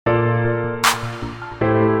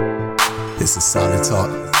This is Solid Talk.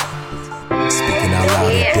 Speaking out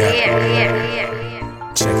loud in depth.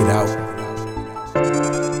 Check it out.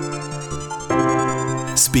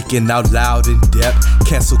 Speaking out loud in depth.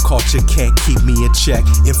 Cancel culture can't keep me in check.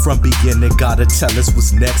 And from beginning, gotta tell us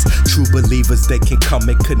what's next. True believers, they can come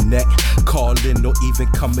and connect. Call in or even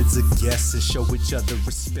come as a guest and show each other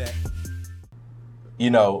respect. You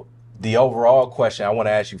know, the overall question I want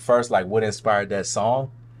to ask you first, like, what inspired that song?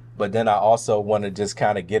 But then I also want to just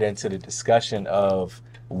kind of get into the discussion of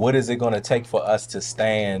what is it going to take for us to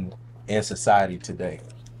stand in society today?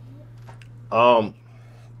 The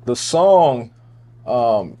song,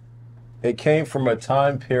 it came from a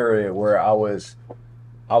time period where I was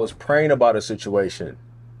praying about a situation,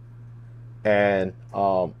 and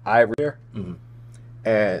and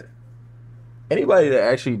anybody that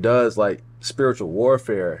actually does like spiritual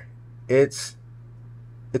warfare, it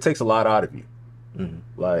takes a lot out of you.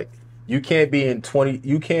 Like you can't be in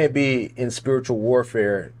spiritual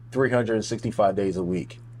warfare 365 days a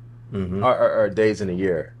week, or days in a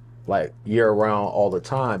year, like year round all the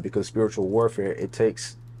time, because spiritual warfare it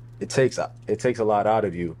takes a lot out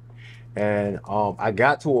of you. And I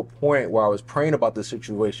got to a point where I was praying about the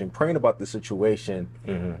situation,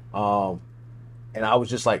 and I was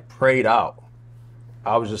just like prayed out.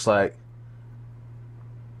 I was just like,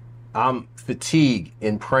 I'm fatigued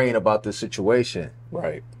in praying about this situation.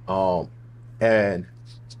 Right. And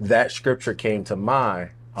that scripture came to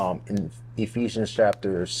mind in Ephesians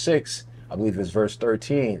chapter 6, I believe it's verse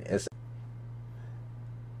 13.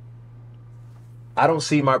 I don't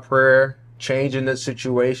see my prayer changing this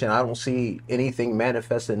situation. I don't see anything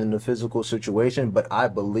manifested in the physical situation, but I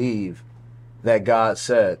believe that God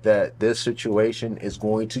said that this situation is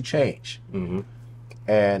going to change.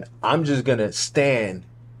 And I'm just going to stand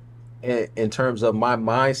in terms of my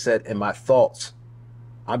mindset and my thoughts.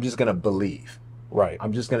 I'm just going to believe. Right.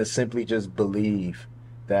 I'm just going to simply just believe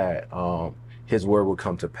that his word will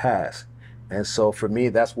come to pass. And so for me,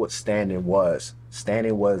 that's what standing was.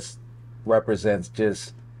 Represents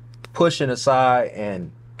just pushing aside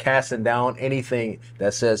and casting down anything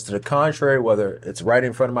that says to the contrary, whether it's right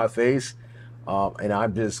in front of my face, and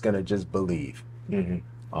I'm just going to just believe.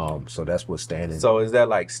 So that's what standing. So is that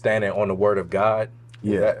like standing on the word of God?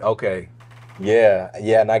 Yeah. Okay. Yeah.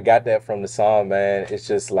 And I got that from the song, man. It's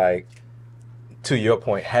just like, to your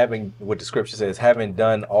point, having what the scripture says, having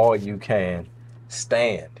done all you can,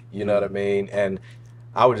 stand. You know what I mean? And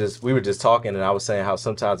we were just talking, and I was saying how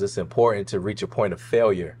sometimes it's important to reach a point of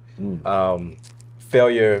failure.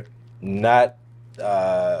 Failure, not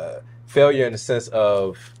failure in the sense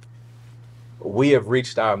of we have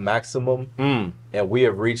reached our maximum and we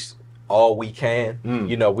have reached all we can.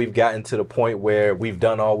 You know, we've gotten to the point where we've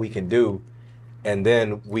done all we can do, and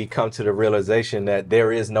then we come to the realization that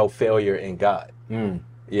there is no failure in God.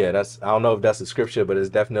 Yeah, I don't know if that's a scripture, but it's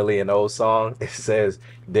definitely an old song. It says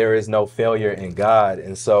there is no failure in God.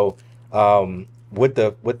 And so what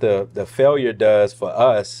the failure does for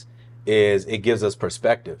us is it gives us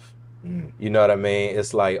perspective. You know what I mean?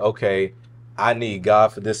 It's like, okay, I need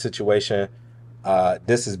God for this situation.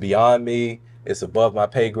 This is beyond me. It's above my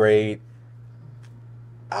pay grade.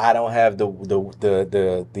 I don't have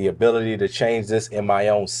the ability to change this in my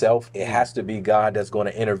own self. It has to be God that's going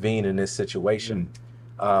to intervene in this situation.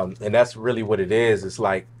 And that's really what it is. It's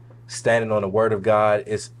like standing on the word of God.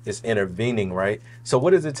 It's intervening, right? So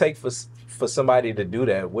what does it take for somebody to do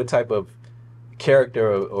that? What type of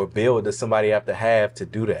character or build does somebody have to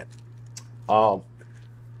do that?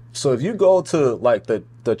 So if you go to like the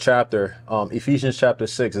chapter, Ephesians chapter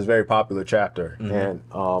 6 is a very popular chapter. And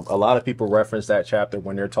a lot of people reference that chapter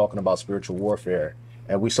when they're talking about spiritual warfare.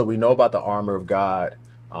 And we know about the armor of God.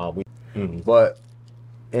 But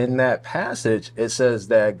in that passage, it says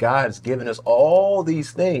that God has given us all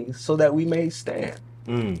these things so that we may stand.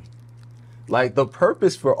 Like the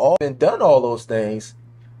purpose for all and done all those things,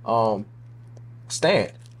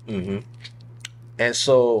 stand. And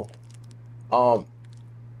so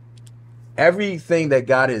everything that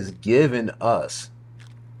God has given us,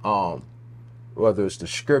 whether it's the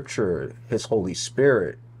scripture, his Holy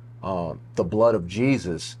Spirit, the blood of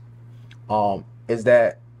Jesus, is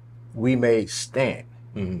that we may stand.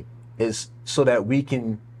 Is so that we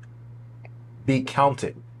can be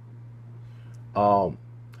counted.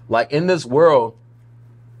 Like in this world,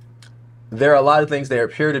 there are a lot of things that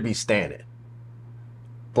appear to be standing,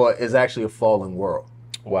 but it's actually a fallen world.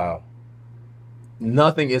 Wow.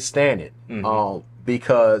 Nothing is standing,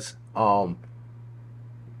 because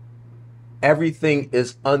everything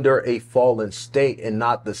is under a fallen state and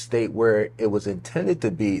not the state where it was intended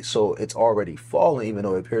to be. So it's already fallen, even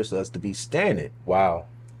though it appears to us to be standing. Wow.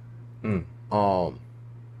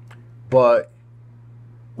 But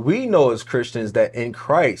we know as Christians that in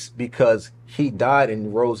Christ, because he died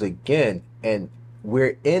and rose again, and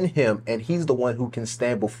we're in him, and he's the one who can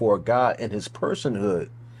stand before God in his personhood,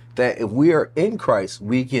 that if we are in Christ,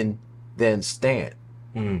 we can then stand.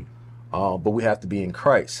 But we have to be in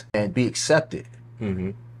Christ and be accepted.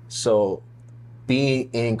 So being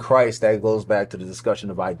in Christ, that goes back to the discussion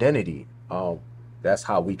of identity. That's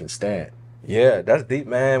how we can stand. Yeah, that's deep,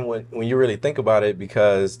 man, when you really think about it,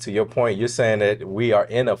 because to your point, you're saying that we are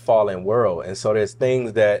in a fallen world. And so there's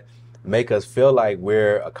things that make us feel like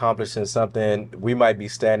we're accomplishing something. We might be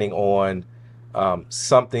standing on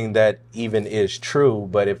something that even is true,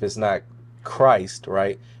 but if it's not Christ,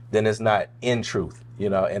 right, then it's not in truth, you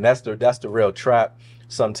know. And that's the real trap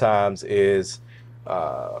sometimes, is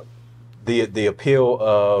the appeal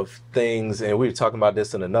of things. And we were talking about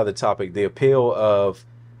this in another topic, the appeal of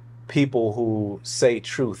people who say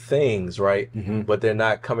true things, right? But they're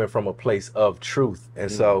not coming from a place of truth. And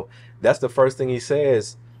so that's the first thing he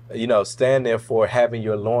says, you know, stand there for having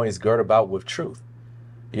your loins girt about with truth.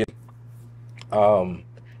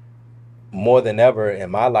 More than ever in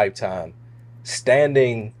my lifetime,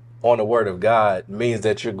 standing on the word of God means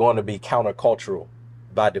that you're going to be countercultural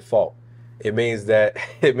by default. It means that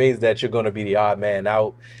you're going to be the odd man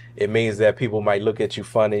out. It means that people might look at you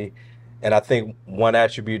funny. And I think one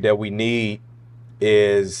attribute that we need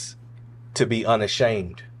is to be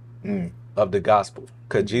unashamed of the gospel.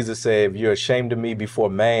 Because Jesus said, if you're ashamed of me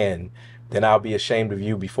before man, then I'll be ashamed of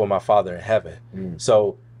you before my Father in heaven.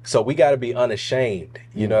 So we got to be unashamed,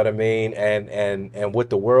 you know what I mean? And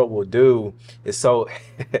what the world will do is so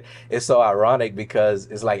it's so ironic, because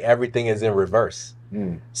it's like everything is in reverse.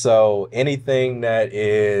 So anything that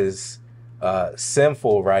is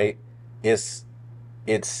sinful, right? It's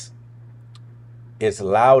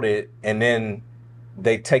lauded, and then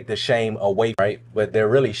they take the shame away, right? But they're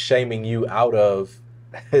really shaming you out of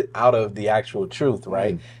the actual truth,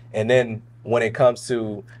 right? And then when it comes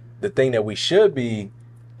to the thing that we should be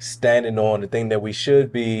standing on, the thing that we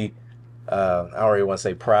should be, I don't really want to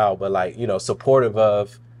say proud, but like, you know, supportive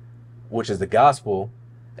of, which is the gospel.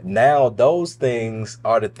 Now those things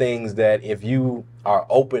are the things that if you are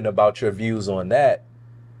open about your views on that,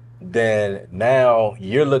 then now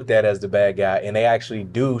you're looked at as the bad guy, and they actually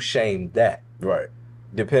do shame that. Right.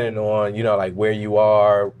 Depending on, you know, like where you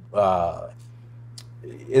are,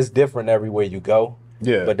 it's different everywhere you go.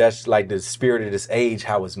 Yeah. But that's like the spirit of this age,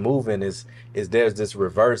 how it's moving is there's this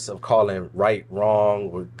reverse of calling right wrong,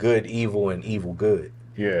 or good evil, and evil good.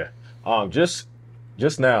 Yeah. Just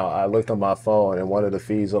now I looked on my phone, and one of the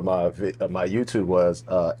feeds of my YouTube was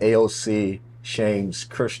AOC shames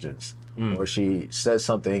Christians. Or she says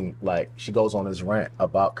something like, she goes on this rant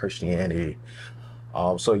about Christianity.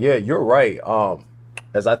 So yeah, you're right.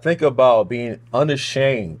 As I think about being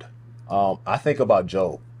unashamed, I think about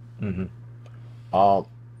Job.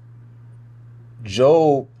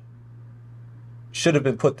 Job should have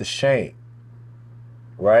been put to shame,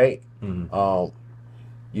 right?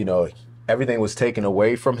 You know, everything was taken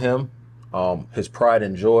away from him. His pride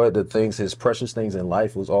and joy, his precious things in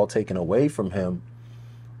life was all taken away from him.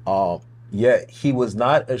 Yet he was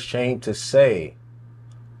not ashamed to say,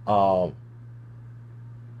 I'm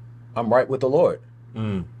right with the Lord.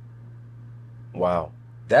 Wow.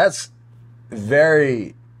 That's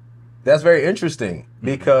very interesting,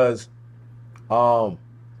 because in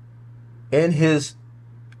his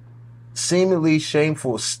seemingly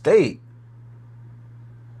shameful state,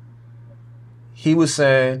 he was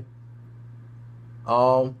saying,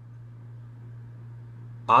 I'm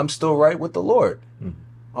still right with the Lord.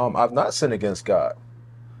 I've not sinned against God.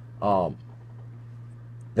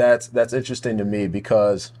 That's interesting to me,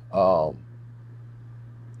 because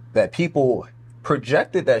that people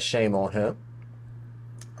projected that shame on him,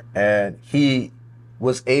 and he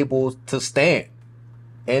was able to stand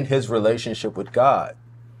in his relationship with God.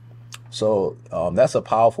 So that's a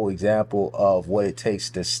powerful example of what it takes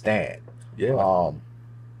to stand. Yeah.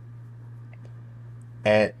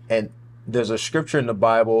 And there's a scripture in the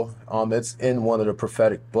Bible, it's in one of the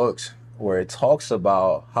prophetic books, where it talks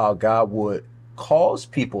about how God would cause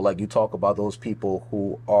people, like you talk about those people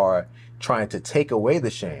who are trying to take away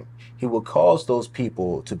the shame. He will cause those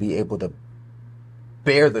people to be able to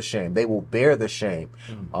bear the shame. They will bear the shame.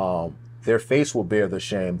 Their face will bear the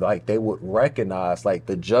shame. Like they would recognize, like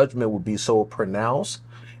the judgment would be so pronounced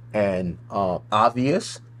and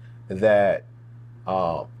obvious that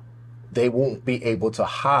they won't be able to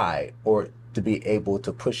hide, or to be able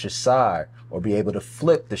to push aside, or be able to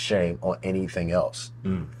flip the shame on anything else.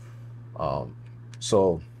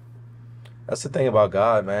 So that's the thing about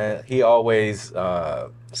God, man. He always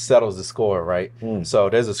settles the score, right? So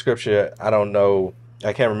there's a scripture, I don't know,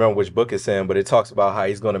 I can't remember which book it's in, but it talks about how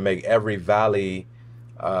he's going to make every valley,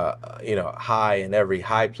 high, and every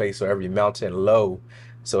high place or every mountain low.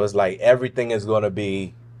 So it's like everything is going to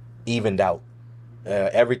be evened out.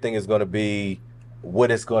 Everything is going to be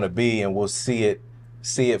what it's going to be, and we'll see it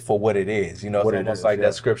for what it is. It's almost like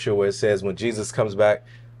that scripture where it says when Jesus comes back,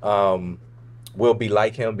 we'll be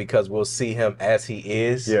like him because we'll see him as he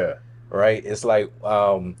is. Yeah. Right? It's like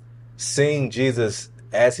seeing Jesus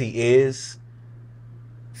as he is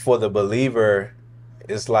for the believer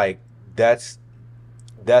is like that's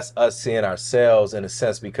us seeing ourselves in a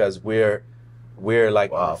sense, because we're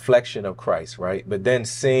like a reflection of Christ, right? But then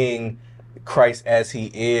seeing Christ as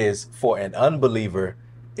he is for an unbeliever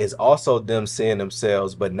is also them seeing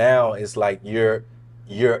themselves, but now it's like you're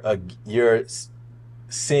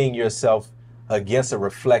seeing yourself against a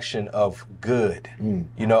reflection of good,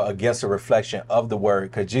 against a reflection of the word,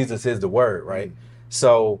 because Jesus is the word, right?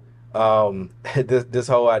 So this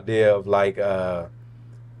whole idea of like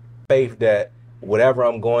faith that whatever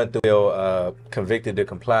I'm going through, feel convicted to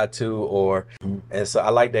comply to, and so I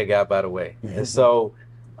like that guy, by the way. And so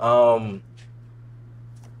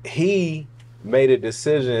he made a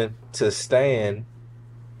decision to stand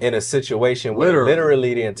in a situation where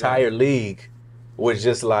literally the entire league was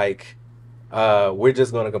just like, we're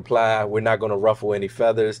just going to comply. We're not going to ruffle any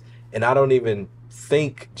feathers. And I don't even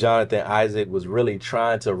think Jonathan Isaac was really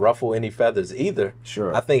trying to ruffle any feathers either.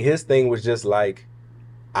 Sure. I think his thing was just like,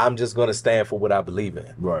 I'm just going to stand for what I believe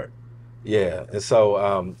in. Right. Yeah. And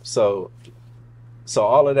so, so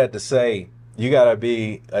all of that to say, you gotta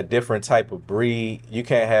be a different type of breed. You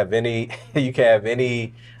can't have any,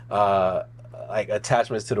 like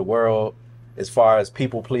attachments to the world as far as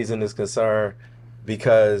people pleasing is concerned,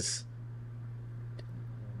 because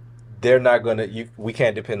they're not gonna. We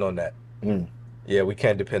can't depend on that. Yeah, we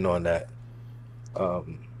can't depend on that.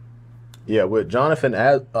 Yeah, with Jonathan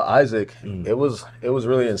Isaac, it was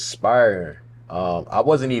really inspiring. I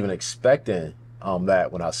wasn't even expecting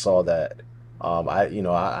that when I saw that. I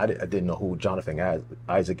didn't know who Jonathan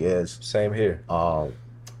Isaac is. Same here.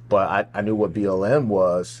 But I knew what BLM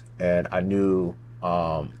was, and I knew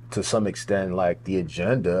to some extent like the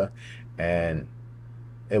agenda, and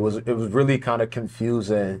it was really kind of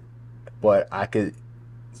confusing, but I could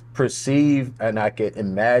perceive and I could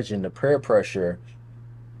imagine the peer pressure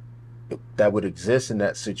that would exist in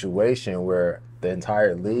that situation where the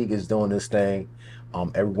entire league is doing this thing.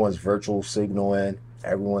 Everyone's virtual signaling.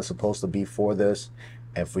 Everyone's supposed to be for this,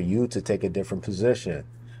 and for you to take a different position,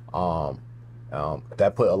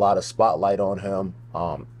 that put a lot of spotlight on him.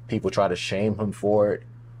 People try to shame him for it.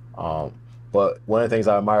 But one of the things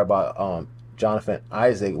I admire about Jonathan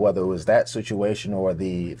Isaac, whether it was that situation or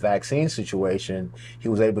the vaccine situation, he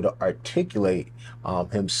was able to articulate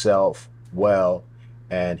himself well.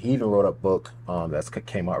 And he even wrote a book that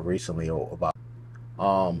came out recently about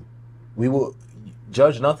we will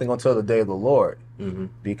judge nothing until the day of the Lord.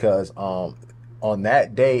 Because on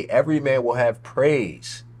that day, every man will have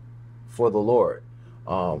praise for the Lord.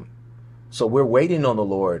 So we're waiting on the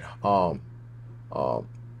Lord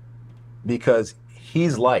because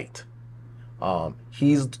he's light.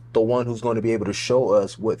 He's the one who's going to be able to show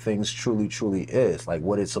us what things truly, truly is, like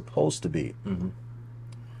what it's supposed to be.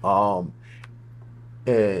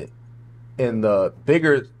 In the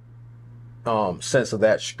bigger sense of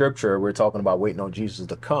that scripture, we're talking about waiting on Jesus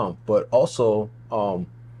to come, but also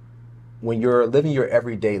when you're living your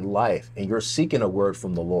everyday life and you're seeking a word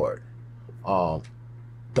from the Lord,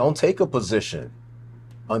 don't take a position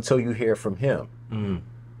until you hear from him.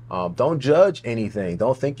 Don't judge anything.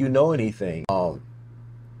 Don't think you know anything.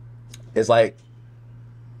 It's like,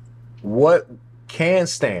 what can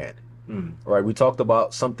stand? Right? We talked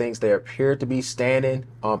about some things that appear to be standing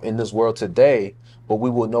in this world today, but we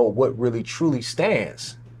will know what really truly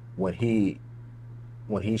stands when he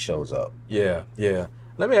shows up. Yeah.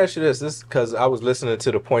 Let me ask you this because I was listening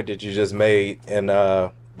to the point that you just made, and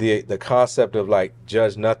the concept of like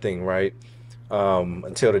judge nothing, right?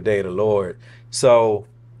 Until the day of the Lord. So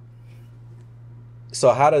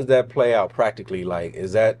how does that play out practically? Like,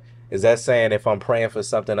 is that saying if I'm praying for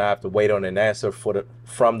something, I have to wait on an answer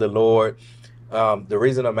from the Lord? The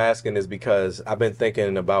reason I'm asking is because I've been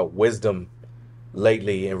thinking about wisdom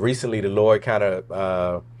lately, and recently the Lord kind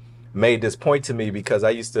of made this point to me, because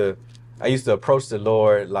I used to approach the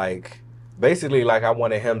Lord like basically like I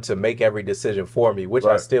wanted him to make every decision for me, which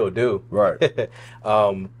I still do. Right.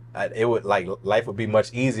 It would, like, life would be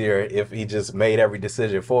much easier if he just made every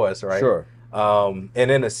decision for us, right? Sure. And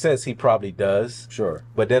in a sense, he probably does. Sure.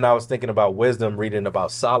 But then I was thinking about wisdom, reading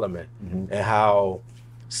about Solomon, and how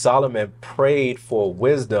Solomon prayed for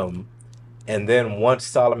wisdom, and then once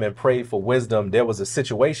Solomon prayed for wisdom, there was a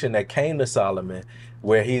situation that came to Solomon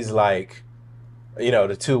where he's like,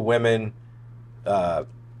 the two women, uh,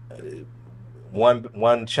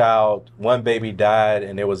 one child, one baby died,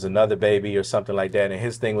 and there was another baby or something like that, and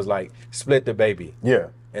his thing was like, split the baby. Yeah.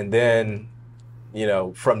 And then,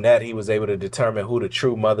 from that he was able to determine who the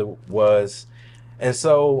true mother was. And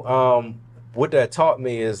so what that taught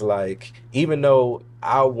me is, like, even though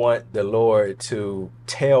I want the Lord to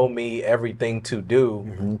tell me everything to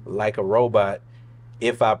do like a robot,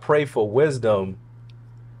 if I pray for wisdom,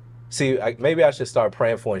 maybe I should start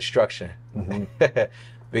praying for instruction.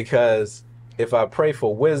 Because if I pray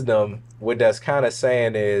for wisdom, what that's kind of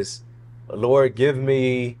saying is, Lord, give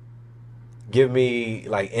me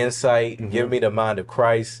like insight, give me the mind of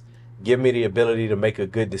Christ, give me the ability to make a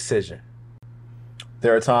good decision.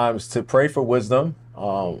 There are times to pray for wisdom.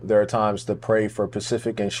 There are times to pray for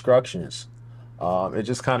specific instructions. It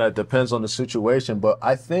just kind of depends on the situation. But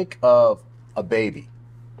I think of a baby.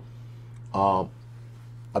 A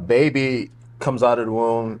baby comes out of the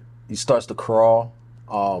womb, he starts to crawl.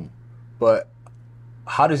 But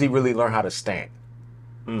how does he really learn how to stand?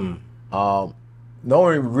 No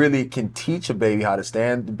one really can teach a baby how to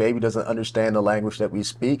stand. The baby doesn't understand the language that we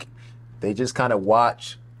speak. They just kind of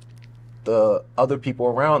watch the other people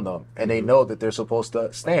around them, and they know that they're supposed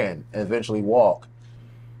to stand and eventually walk,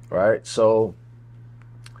 right? So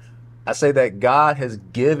I say that God has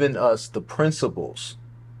given us the principles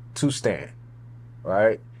to stand,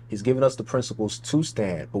 right? He's given us the principles to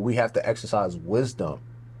stand, but we have to exercise wisdom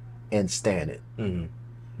in standing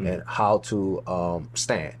and how to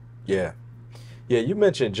stand. Yeah, you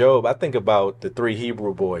mentioned Job. I think about the 3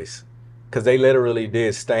 Hebrew boys, because they literally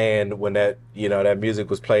did stand when that music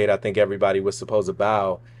was played. I think everybody was supposed to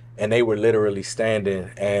bow, and they were literally standing.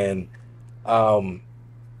 And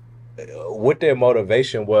what their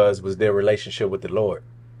motivation was their relationship with the Lord.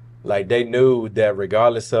 Like, they knew that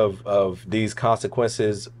regardless of these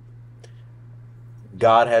consequences,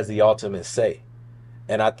 God has the ultimate say.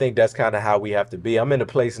 And I think that's kind of how we have to be. I'm in a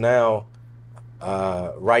place now,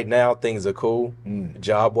 right now things are cool,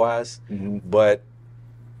 job-wise, but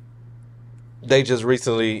they just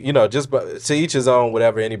recently, just to each his own,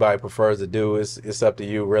 whatever anybody prefers to do, it's up to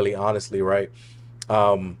you, really, honestly, right?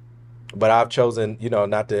 But I've chosen,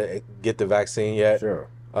 not to get the vaccine yet. Sure.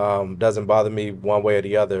 Doesn't bother me one way or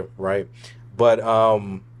the other, right? But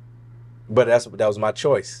that was my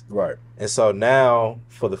choice. Right. And so now,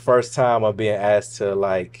 for the first time, I'm being asked to,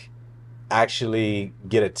 like, actually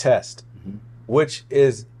get a test, which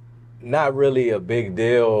is not really a big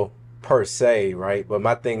deal per se, right? But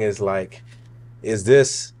my thing is, like, is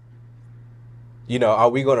this, are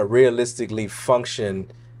we going to realistically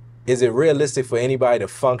function? Is it realistic for anybody to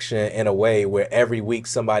function in a way where every week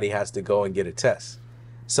somebody has to go and get a test?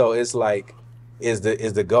 So it's like, is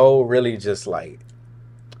the goal really just like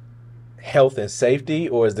health and safety,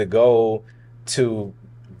 or is the goal to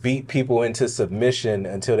beat people into submission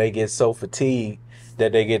until they get so fatigued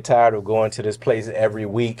that they get tired of going to this place every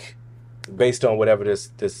week based on whatever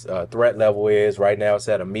this threat level is? Right now it's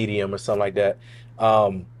at a medium or something like that.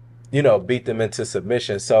 Beat them into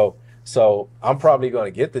submission. So I'm probably going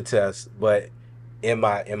to get the test, but in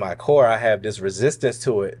my core I have this resistance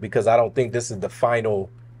to it, because I don't think this is the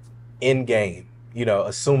final end game,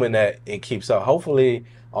 assuming that it keeps up. Hopefully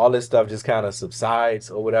all this stuff just kind of subsides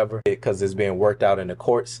or whatever, because it's being worked out in the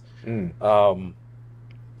courts.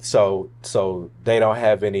 So they don't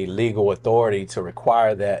have any legal authority to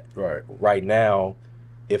require that right now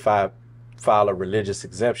if I file a religious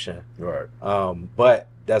exemption. Right. But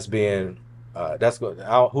that's being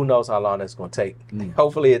who knows how long that's going to take.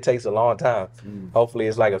 Hopefully it takes a long time. Hopefully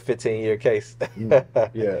it's like a 15-year case.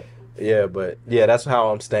 Yeah, but yeah, that's how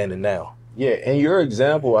I'm standing now. Yeah, in your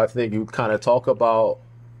example, I think you kind of talk about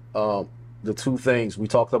the two things we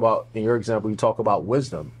talked about. In your example, you talk about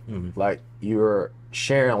wisdom. Like, you're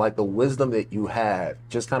sharing like the wisdom that you have,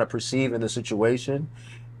 just kind of perceiving the situation,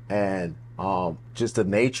 and just the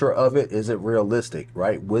nature of it. Is it realistic,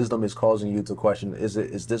 right? Wisdom is causing you to question, is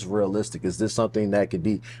this realistic? Is this something that could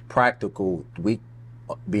be practical,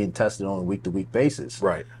 being tested on a week-to-week basis?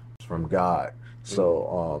 Right. From God.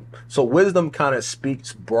 So wisdom kind of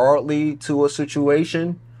speaks broadly to a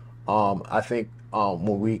situation. I think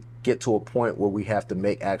when we get to a point where we have to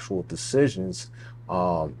make actual decisions,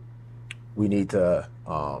 we need to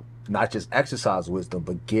not just exercise wisdom,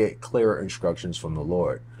 but get clearer instructions from the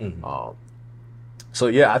Lord. So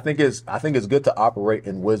yeah, I think it's good to operate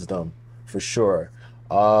in wisdom for sure.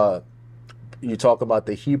 You talk about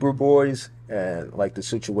the Hebrew boys and like the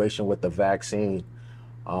situation with the vaccine.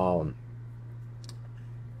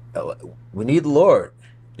 We need the Lord.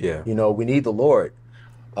 Yeah. You know, we need the Lord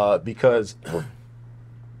because,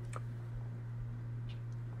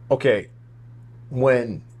 okay,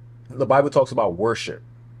 when the Bible talks about worship,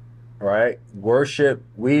 right? Worship,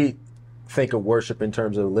 we think of worship in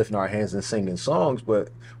terms of lifting our hands and singing songs, but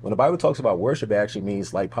when the Bible talks about worship, it actually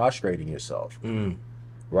means like prostrating yourself,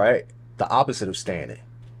 right? The opposite of standing,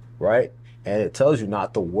 right? And it tells you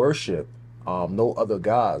not to worship no other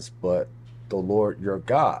gods but the Lord your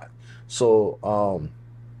God. So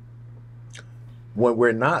when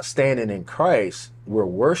we're not standing in Christ, we're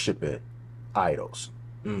worshiping idols.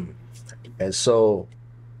 And so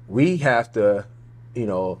we have to, you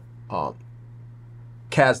know,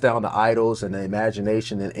 cast down the idols and the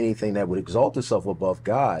imagination and anything that would exalt itself above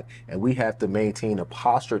God. And we have to maintain a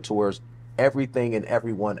posture towards everything and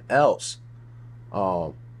everyone else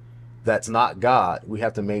that's not God. We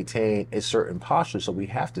have to maintain a certain posture. So we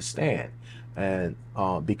have to stand. And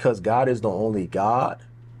because God is the only God,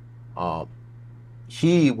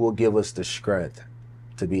 he will give us the strength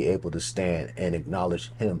to be able to stand and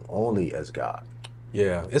acknowledge him only as God.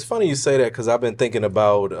 Yeah, it's funny you say that because I've been thinking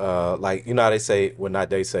about like, you know how they say, well, not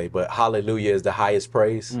they say, but hallelujah is the highest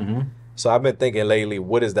praise. So I've been thinking lately,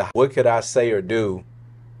 what could I say or do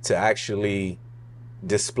to actually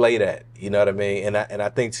display that? You know what I mean? And I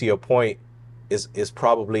think to your point, it's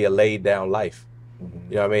probably a laid down life.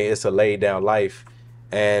 You know what I mean? It's a laid down life,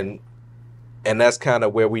 and that's kind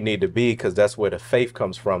of where we need to be, because that's where the faith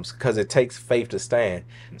comes from, because it takes faith to stand.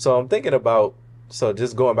 So I'm thinking about, so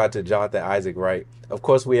just going back to Jonathan Isaac, right? Of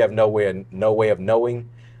course, we have no way of knowing,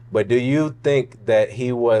 but do you think that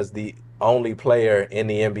he was the only player in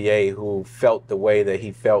the NBA who felt the way that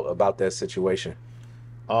he felt about that situation?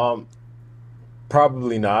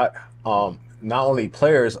 Probably not. Not only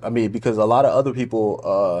players, I mean, because a lot of other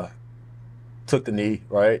people took the knee,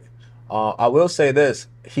 right? I will say this,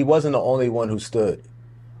 he wasn't the only one who stood.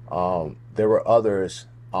 There were others.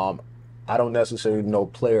 I don't necessarily know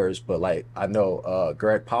players, but like I know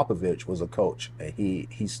Greg Popovich was a coach, and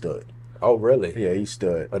he stood. Oh, really? Yeah, he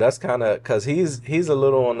stood. But that's kind of because he's a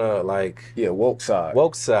little on the like woke side.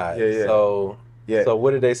 Woke side. Yeah. So So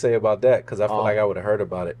what did they say about that? Because I feel like I would have heard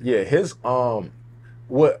about it. Yeah, his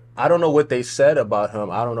what I don't know what they said about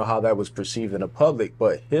him. I don't know how that was perceived in the public,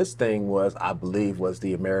 but his thing was, I believe, was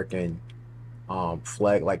the American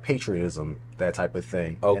flag, like patriotism, that type of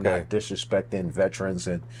thing. Okay. And not disrespecting veterans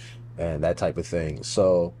and that type of thing.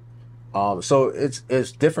 So so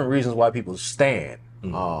it's different reasons why people stand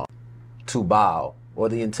to bow, or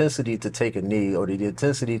the intensity to take a knee, or the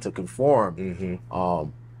intensity to conform.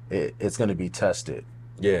 It's going to be tested.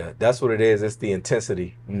 Yeah, that's what it is. It's the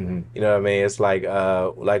intensity. You know what I mean? It's like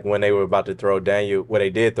when they were about to throw Daniel, they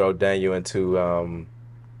did throw Daniel into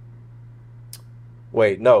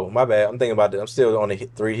wait, no, my bad. I'm thinking about I'm still on the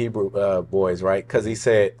three Hebrew boys, right? Because he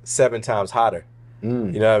said 7 times hotter. You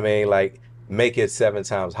know what I mean? Like, make it 7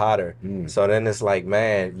 times hotter. So then it's like,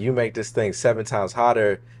 man, you make this thing 7 times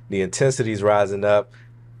hotter, the intensity's rising up.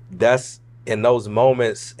 That's, in those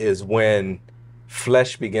moments is when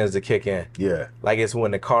flesh begins to kick in. Yeah. Like, it's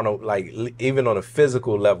when the carnal, like, even on a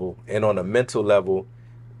physical level and on a mental level,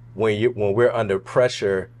 when we're under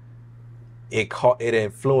pressure, it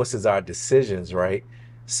influences our decisions, right?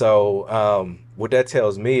 So what that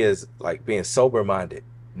tells me is like being sober-minded,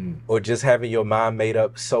 or just having your mind made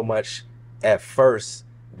up so much at first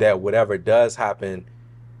that whatever does happen,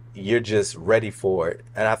 you're just ready for it.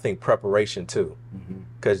 And I think preparation too,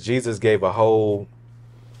 because Jesus gave a whole,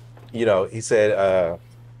 you know, he said,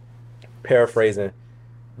 paraphrasing,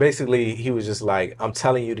 basically he was just like, I'm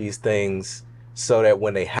telling you these things so that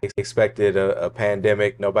when they expected a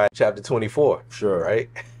pandemic, nobody, chapter 24. Sure. Right?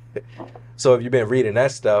 So if you've been reading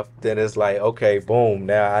that stuff, then it's like, okay, boom,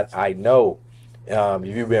 now I know. If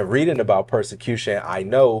you've been reading about persecution, I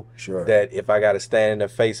know that if I got to stand in the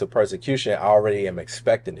face of persecution, I already am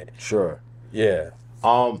expecting it. Sure. Yeah.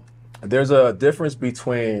 There's a difference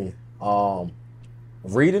between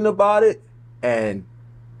reading about it and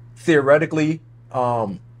theoretically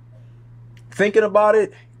thinking about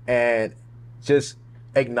it and just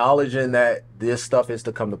acknowledging that this stuff is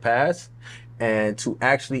to come to pass, and to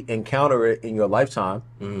actually encounter it in your lifetime.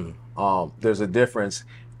 There's a difference,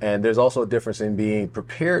 and there's also a difference in being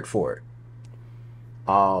prepared for it.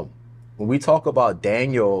 When we talk about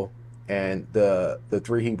Daniel and the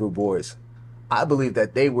 3 Hebrew boys, I believe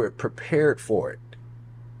that they were prepared for it.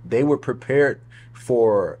 They were prepared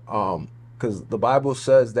for, because the Bible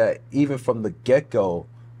says that even from the get-go,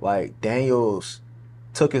 like, Daniel's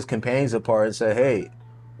took his companions apart and said, hey,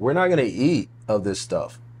 we're not going to eat of this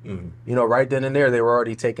stuff. You know, right then and there, they were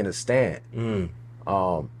already taking a stand.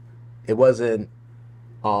 It wasn't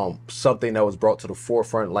something that was brought to the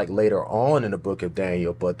forefront like later on in the book of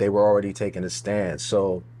Daniel, but they were already taking a stand.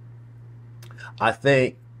 So I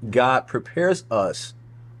think God prepares us,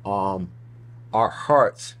 our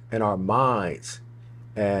hearts and our minds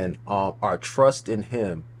and our trust in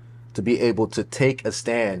him to be able to take a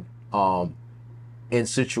stand in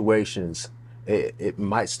situations. It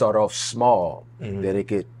might start off small, that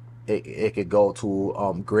it could go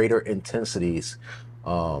to greater intensities,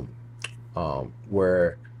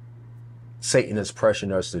 where Satan is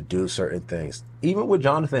pressuring us to do certain things. Even with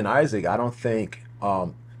Jonathan and Isaac, I don't think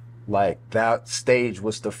like that stage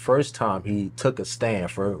was the first time he took a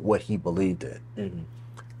stand for what he believed in.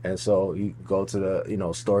 And so you go to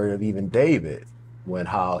the story of even David, when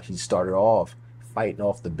how he started off fighting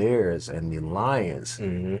off the bears and the lions,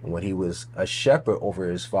 when he was a shepherd over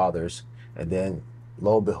his fathers, and then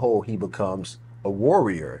lo and behold he becomes a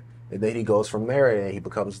warrior, and then he goes from there and he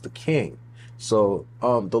becomes the king. So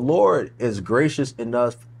the Lord is gracious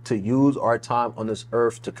enough to use our time on this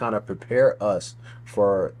earth to kind of prepare us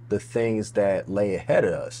for the things that lay ahead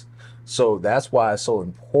of us. So that's why it's so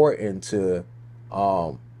important to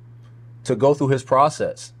go through his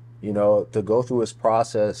process, to go through his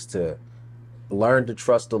process, to learn to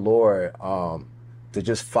trust the Lord, to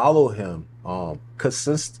just follow him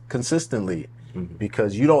consistently,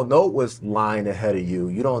 because you don't know what's lying ahead of you.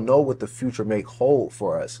 You don't know what the future may hold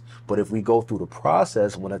for us. But if we go through the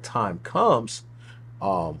process, when a time comes,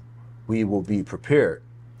 we will be prepared.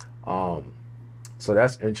 So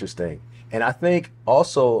that's interesting. And I think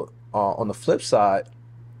also on the flip side,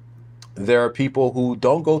 there are people who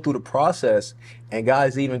don't go through the process, and God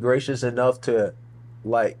is even gracious enough to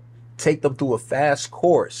like take them through a fast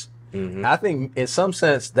course. I think in some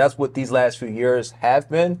sense that's what these last few years have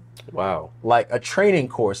been. Wow. Like a training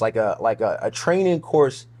course, like a training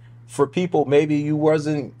course for people maybe you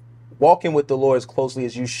wasn't walking with the Lord as closely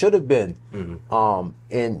as you should have been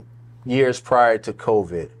in years prior to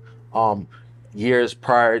COVID, years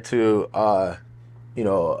prior to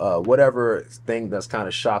whatever thing that's kind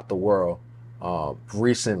of shocked the world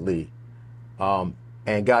recently.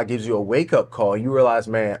 And God gives you a wake-up call. You realize,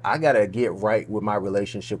 man, I got to get right with my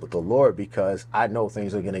relationship with the Lord, because I know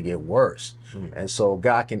things are going to get worse. And so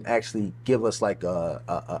God can actually give us like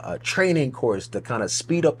a training course to kind of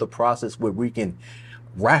speed up the process where we can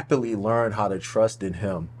rapidly learn how to trust in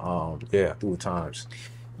him through times.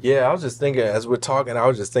 Yeah, I was just thinking, as we're talking, I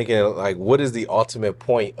was just thinking, like, what is the ultimate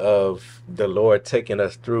point of the Lord taking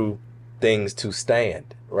us through things to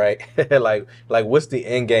stand, right? like what's the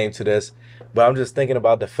end game to this? But I'm just thinking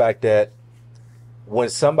about the fact that when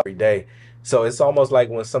somebody day, so it's almost like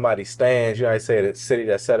when somebody stands, I say the city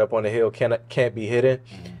that's set up on the hill can't be hidden.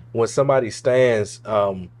 When somebody stands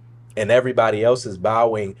and everybody else is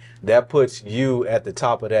bowing, that puts you at the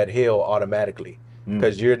top of that hill automatically,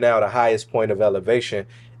 because you're now the highest point of elevation.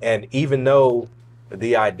 And even though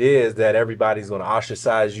the idea is that everybody's going to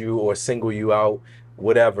ostracize you or single you out,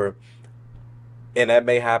 whatever, and that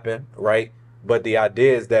may happen, right? But the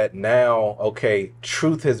idea is that now, okay,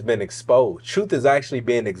 truth has been exposed. Truth is actually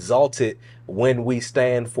being exalted when we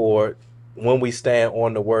stand on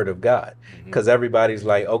the word of God. Because everybody's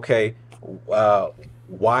like, okay,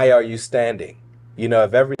 why are you standing?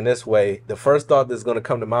 If everything this way, the first thought that's going to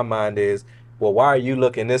come to my mind is, well, why are you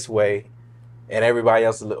looking this way and everybody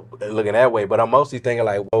else is looking that way? But I'm mostly thinking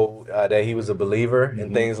like, that he was a believer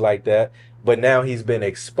and things like that. But now he's been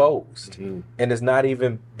exposed. And it's not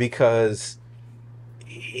even because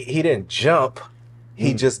he didn't jump,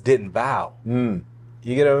 he just didn't bow. You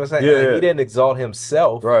get what I'm saying? Yeah. He didn't exalt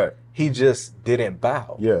himself. Right. He just didn't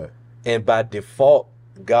bow. Yeah. And by default,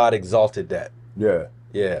 God exalted that. Yeah.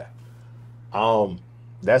 Yeah.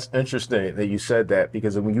 That's interesting that you said that,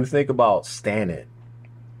 because when you think about standing,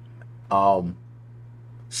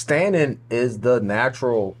 standing is the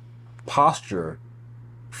natural posture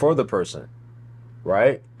for the person,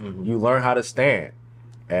 right? You learn how to stand,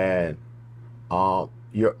 and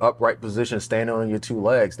your upright position, standing on your two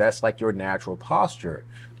legs, that's like your natural posture.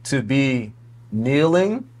 To be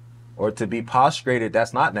kneeling or to be prostrated,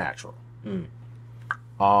 that's not natural.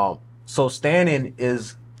 So standing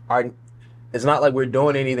is it's not like we're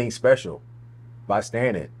doing anything special by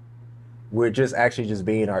standing. We're just actually just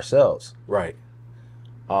being ourselves. Right.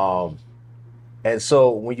 And so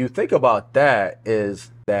when you think about that,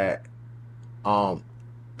 is that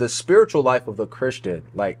the spiritual life of the Christian,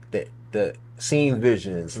 like the seeing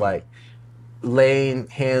visions, like laying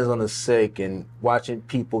hands on the sick and watching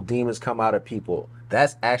demons come out of people,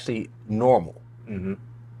 that's actually normal.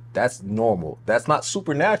 That's normal. That's not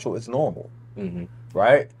supernatural. It's normal.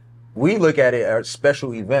 Right? We look at it as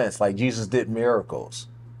special events, like Jesus did miracles.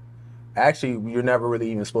 actually you're never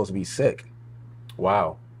really even supposed to be sick.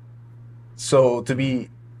 Wow. So to be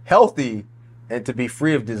healthy and to be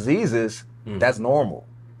free of diseases, that's normal.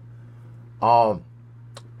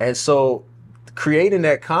 And so creating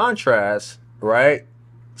that contrast, right?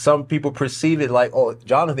 Some people perceive it like, oh,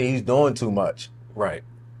 Jonathan, he's doing too much. Right.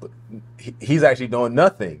 But he's actually doing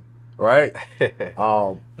nothing, right?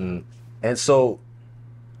 And so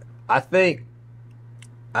I think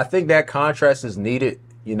that contrast is needed.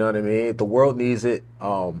 You know what I mean? The world needs it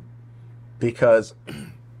because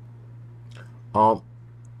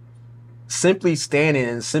simply standing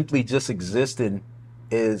and simply just existing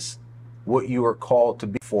is what you are called to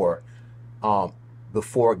be for.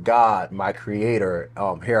 Before God, my creator,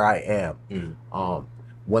 here I am.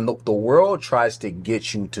 When the world tries to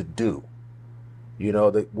get you to do, you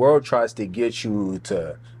know, the world tries to get you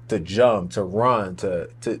to jump, to run, to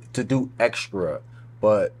do extra.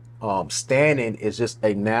 But standing is just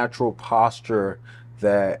a natural posture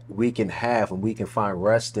that we can have, and we can find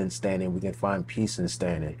rest in standing. We can find peace in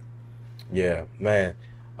standing. Yeah, man.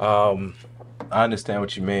 I understand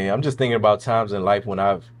what you mean. I'm just thinking about times in life when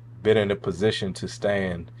I've been in a position to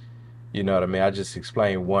stand. You know what I mean? I just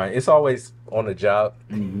explained one. It's always on the job.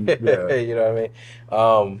 Yeah. You know what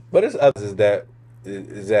I mean? But it's others is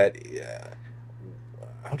that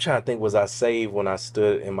I'm trying to think, was I saved when I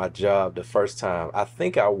stood in my job the first time? I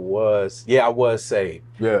think I was. Yeah, I was saved.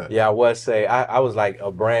 Yeah. Yeah, I was saved. I was like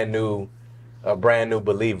a brand new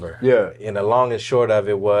believer. Yeah. And the long and short of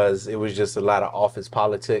it was just a lot of office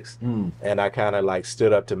politics. And I kind of like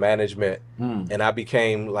stood up to management and I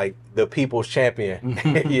became like the people's champion,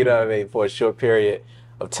 you know what I mean, for a short period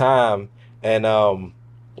of time. And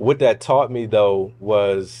what that taught me though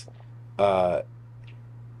was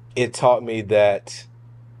it taught me that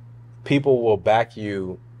people will back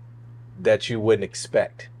you that you wouldn't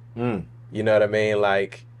expect. You know what I mean?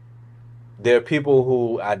 Like, there are people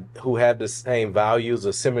who have the same values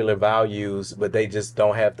or similar values, but they just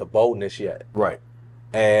don't have the boldness yet. Right.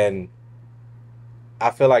 And I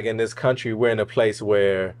feel like in this country, we're in a place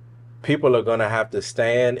where people are going to have to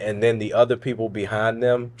stand, and then the other people behind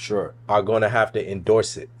them are going to have to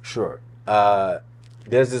endorse it. Sure.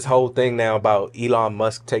 There's this whole thing now about Elon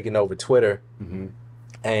Musk taking over Twitter.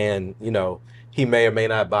 And, you know, he may or may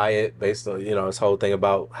not buy it based on, you know, this whole thing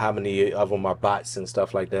about how many of them are bots and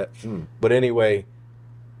stuff like that. But anyway,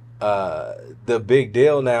 the big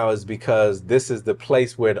deal now is because this is the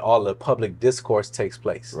place where all the public discourse takes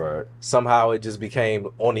place. Right. Somehow it just became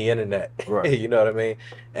on the internet. Right. You know what I mean?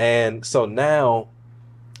 And so now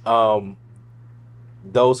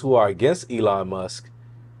those who are against Elon Musk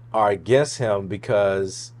are against him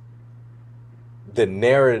because the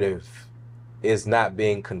narrative is not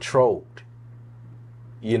being controlled.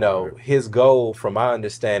 You know, his goal, from my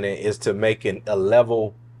understanding, is to make a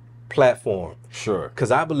level platform. Sure.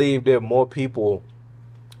 Because I believe there are more people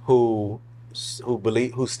who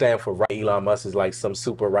stand for right. Elon Musk is like some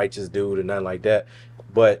super righteous dude and nothing like that.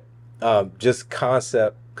 But just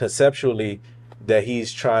conceptually, that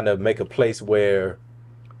he's trying to make a place where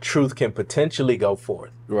truth can potentially go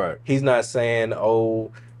forth. Right. He's not saying,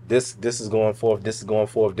 oh, this is going forth, this is going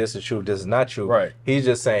forth, this is true, this is not true. Right. He's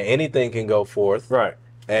just saying anything can go forth. Right.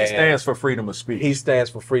 And he stands for freedom of speech. He stands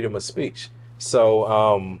for freedom of speech.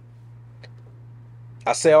 So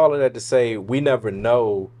I say all of that to say we never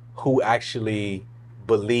know who actually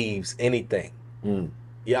believes anything.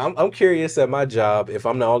 Yeah, I'm curious at my job if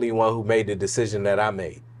I'm the only one who made the decision that I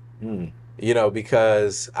made. You know,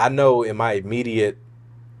 because I know in my immediate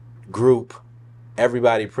group,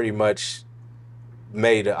 everybody pretty much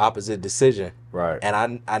made the opposite decision. Right.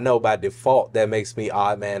 And I know by default that makes me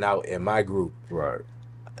odd man out in my group. Right.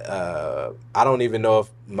 I don't even know if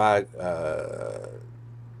my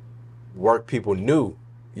work people knew,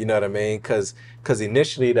 you know what I mean? Because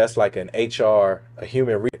initially that's like an HR, a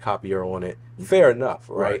human copier on it. Fair enough,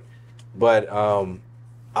 right? But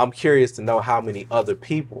I'm curious to know how many other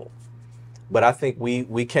people. But I think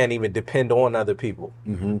we can't even depend on other people.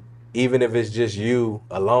 Even if it's just you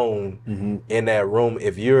alone in that room.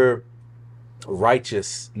 If you're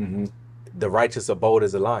righteous, the righteous abode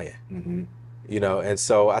is a lion. You know, and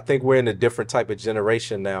so I think we're in a different type of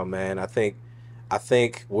generation now, man. I think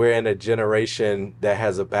we're in a generation that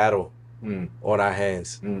has a battle on our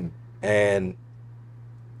hands. And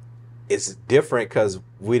it's different because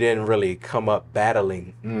we didn't really come up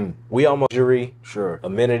battling. We almost luxury,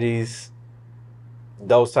 amenities,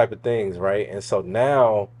 those type of things, right? And so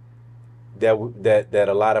now that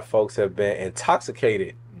a lot of folks have been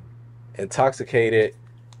intoxicated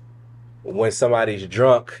when somebody's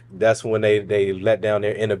drunk, that's when they let down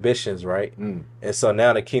their inhibitions, right? And so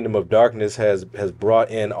now the kingdom of darkness has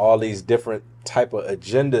brought in all these different type of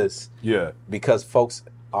agendas. Yeah. Because folks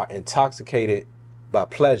are intoxicated by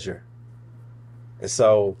pleasure. And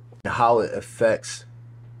so how it affects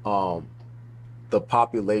the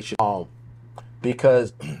population.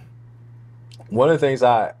 Because one of the things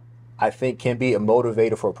I think can be a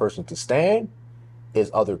motivator for a person to stand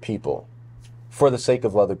is other people, for the sake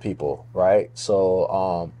of other people, right?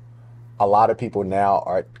 So a lot of people now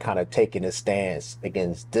are kind of taking a stance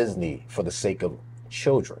against Disney for the sake of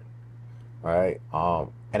children, right?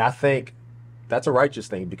 And I think that's a righteous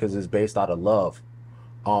thing because it's based out of love.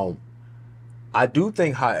 I do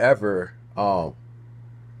think, however,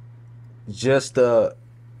 just the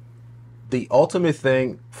ultimate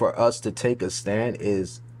thing for us to take a stand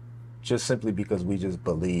is just simply because we just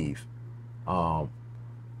believe,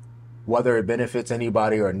 whether it benefits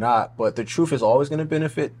anybody or not. But the truth is always going to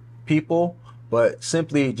benefit people. But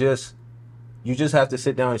simply you just have to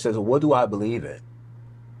sit down and say, so what do I believe in?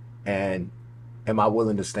 And am I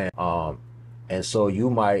willing to stand? And so you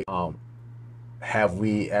might, have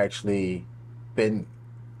we actually been,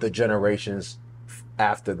 the generations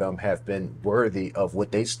after them have been worthy of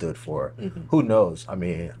what they stood for? Who knows? I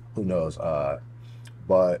mean, who knows?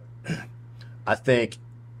 But I think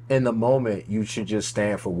in the moment you should just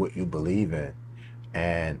stand for what you believe in,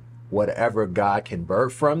 and whatever God can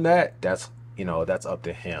birth from that, that's up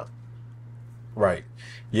to him. Right.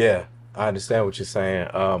 Yeah, I understand what you're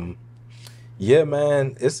saying. Yeah,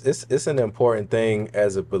 man, it's an important thing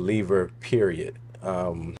as a believer, period.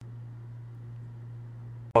 Almost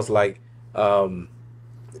like God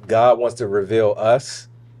wants to reveal us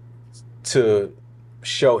to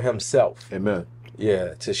show himself. Amen.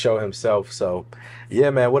 Yeah, to show himself. So,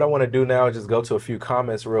 yeah, man, what I want to do now is just go to a few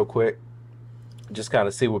comments real quick. Just kind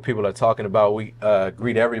of see what people are talking about. We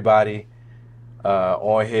greet everybody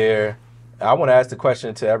on here. I want to ask the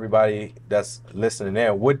question to everybody that's listening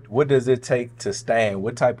in. What does it take to stand?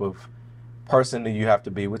 What type of person do you have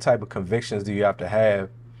to be? What type of convictions do you have to have?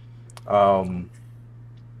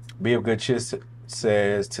 Be of Good Cheer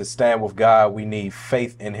says, to stand with God, we need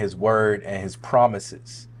faith in his word and his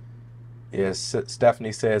promises. Yes,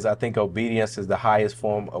 Stephanie says, I think obedience is the highest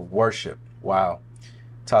form of worship. Wow.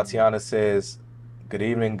 Tatiana says, good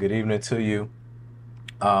evening to you.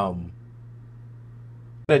 A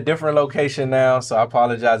different location now, so I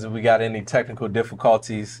apologize if we got any technical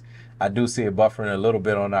difficulties. I do see it buffering a little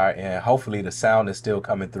bit on our end. Hopefully the sound is still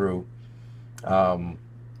coming through.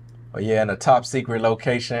 But yeah, in a top secret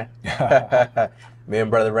location. Me and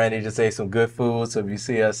Brother Randy just ate some good food, so if you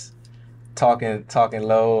see us talking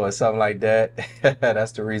low or something like that,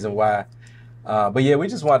 that's the reason why. But yeah, we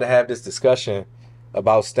just wanted to have this discussion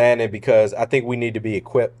about standing because I think we need to be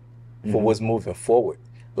equipped for what's moving forward.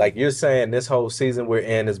 Like you're saying, this whole season we're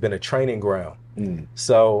in has been a training ground.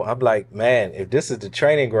 So I'm like, man, if this is the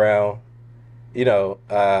training ground,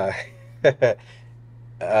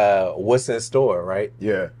 what's in store, right?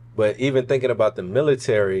 Yeah. But even thinking about the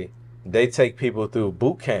military, they take people through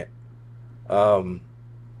boot camp.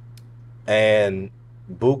 And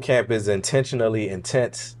boot camp is intentionally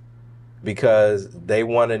intense because they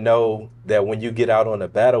want to know that when you get out on the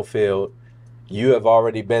battlefield, you have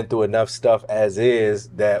already been through enough stuff as is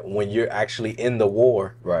that when you're actually in the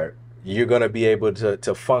war, right, you're going to be able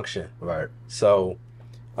to function. Right. So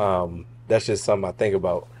that's just something I think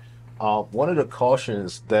about. One of the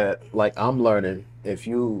cautions that I'm learning, if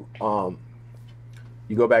you go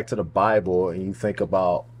back to the Bible and you think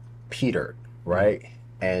about Peter, right?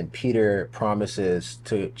 And Peter promises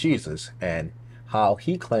to Jesus and how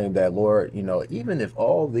he claimed that, Lord, even if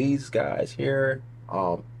all these guys here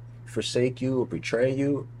forsake you or betray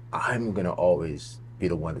you, I'm gonna always be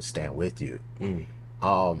the one to stand with you.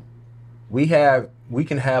 We can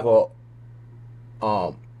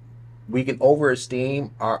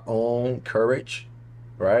overesteem our own courage,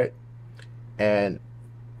 right? And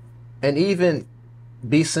even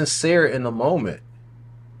be sincere in the moment.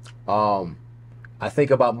 I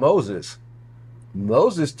think about Moses.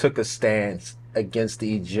 Moses took a stance against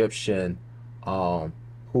the Egyptian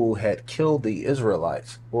who had killed the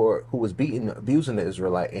Israelites, or who was abusing the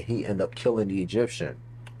Israelite, and he ended up killing the Egyptian.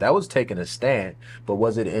 That was taking a stand, but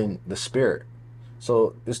was it in the spirit?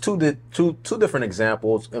 So there's two different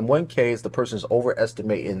examples. In one case, the person's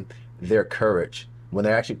overestimating their courage. When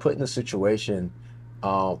they're actually put in a situation,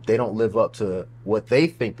 they don't live up to what they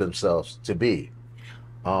think themselves to be.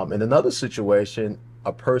 In another situation,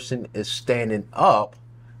 a person is standing up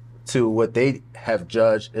to what they have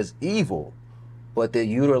judged as evil, but they're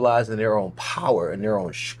utilizing their own power and their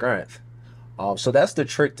own strength. So that's the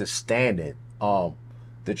trick to standing.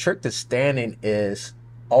 The trick to standing is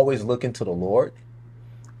always looking to the Lord.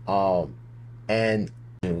 And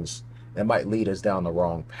it might lead us down the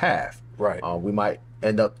wrong path. Right. We might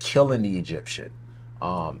end up killing the Egyptian,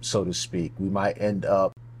 so to speak. We might end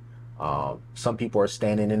up, some people are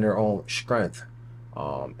standing in their own strength,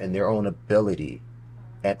 and their own ability.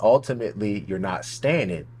 And ultimately, you're not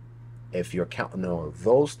standing if you're counting on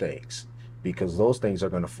those things, because those things are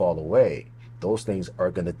going to fall away. Those things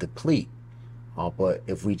are going to deplete. But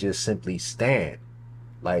if we just simply stand,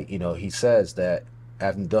 like, he says that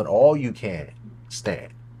having done all you can,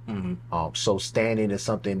 stand. So standing is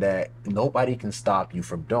something that nobody can stop you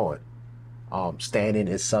from doing. Standing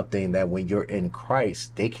is something that when you're in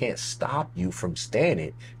Christ, they can't stop you from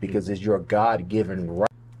standing because it's your God-given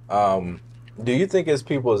right. Do you think it's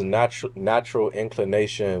people's natural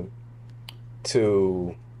inclination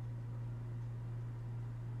to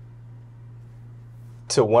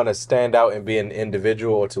want to stand out and be an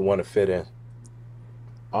individual, or to want to fit in?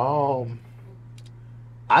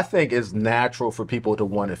 I think it's natural for people to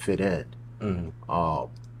want to fit in. I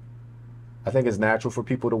think it's natural for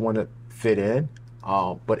people to want to fit in,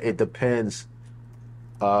 but it depends.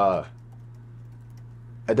 It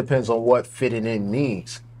depends on what fitting in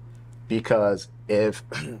means, because if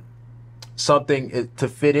to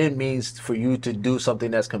fit in means for you to do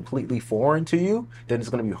something that's completely foreign to you, then it's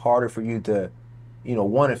going to be harder for you to,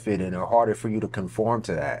 want to fit in, or harder for you to conform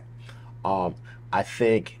to that. I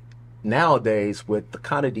think nowadays, with the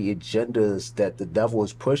kind of the agendas that the devil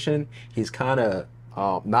is pushing, he's kind of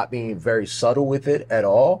not being very subtle with it at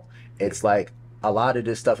all. It's like a lot of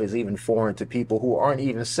this stuff is even foreign to people who aren't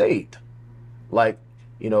even saved. Like,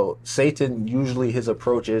 Satan, usually his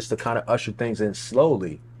approach is to kind of usher things in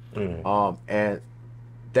slowly. And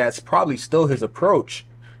that's probably still his approach.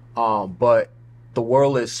 But the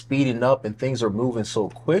world is speeding up and things are moving so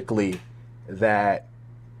quickly that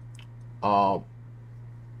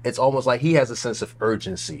it's almost like he has a sense of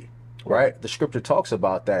urgency, right? The scripture talks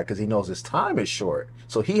about that because he knows his time is short.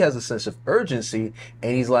 So he has a sense of urgency,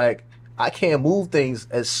 and he's like, I can't move things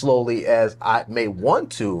as slowly as I may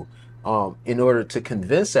want to in order to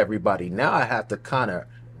convince everybody. Now I have to kind of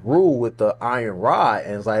rule with the iron rod,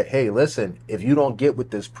 and it's like, hey, listen, if you don't get with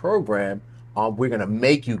this program, we're going to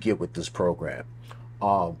make you get with this program.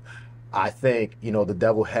 I think, the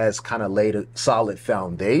devil has kind of laid a solid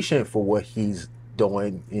foundation for what he's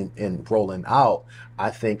doing in rolling out. I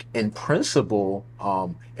think in principle,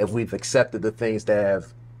 if we've accepted the things that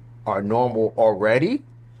are normal already,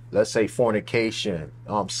 let's say fornication,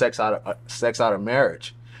 sex out of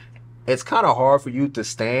marriage, it's kind of hard for you to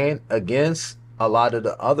stand against a lot of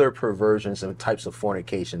the other perversions and types of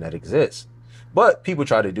fornication that exist. But people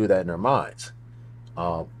try to do that in their minds.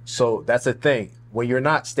 So that's the thing. When you're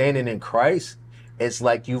not standing in Christ, it's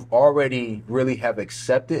like you've already really have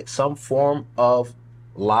accepted some form of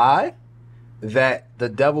lie that the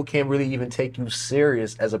devil can't really even take you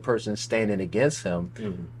serious as a person standing against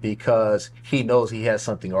him, because he knows he has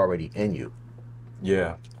something already in you.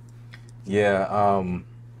 Yeah.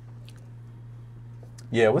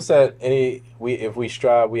 What's that? If we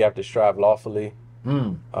strive, we have to strive lawfully. Yeah,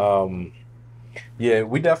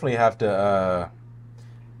 we definitely have to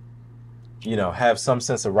have some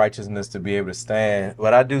sense of righteousness to be able to stand.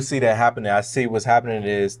 But I do see that happening. I see what's happening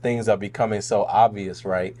is things are becoming so obvious,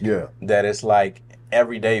 right? Yeah. That it's like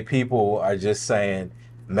everyday people are just saying,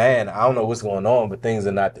 man, I don't know what's going on, but things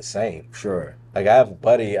are not the same. Sure. Like, I have a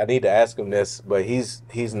buddy, I need to ask him this, but he's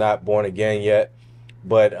not born again yet.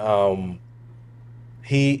 But I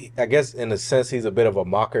guess in a sense, he's a bit of a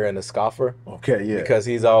mocker and a scoffer. Okay, yeah. Because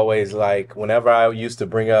he's always like, whenever I used to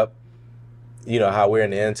bring up, how we're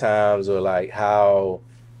in the end times, or like how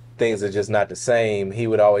things are just not the same, he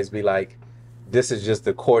would always be like, this is just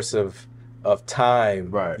the course of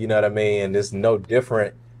time. Right. You know what I mean? And it's no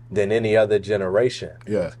different than any other generation.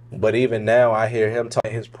 Yeah. But even now I hear him talk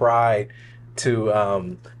his pride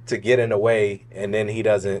to get in the way, and then he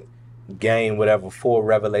doesn't gain whatever full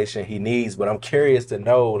revelation he needs. But I'm curious to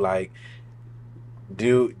know, like,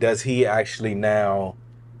 does he actually now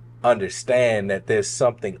understand that there's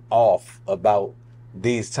something off about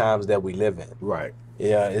these times that we live in? Right.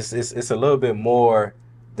 Yeah, it's a little bit more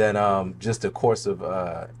than just a course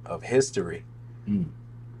of history.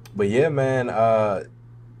 But yeah, man, I'm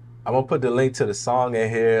gonna put the link to the song in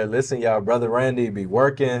here. Listen, y'all, Brother Randy be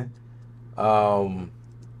working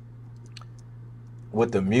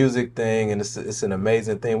with the music thing, and it's an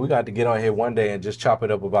amazing thing. We got to get on here one day and just chop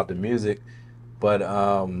it up about the music. But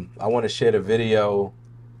I want to share the video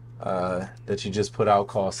that you just put out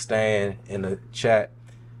called Stan in the chat.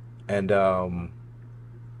 And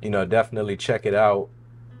definitely check it out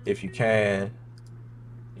if you can.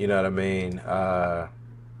 You know what I mean? I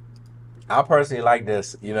personally like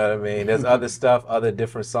this. You know what I mean? There's other stuff, other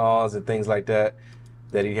different songs and things like that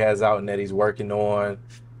he has out and that he's working on.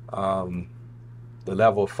 The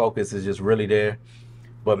level of focus is just really there.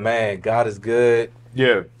 But man, God is good.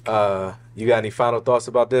 Yeah. You got any final thoughts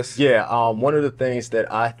about this? Yeah. One of the things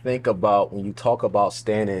that I think about when you talk about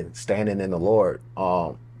standing in the Lord,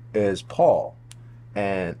 is Paul.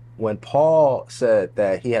 And when Paul said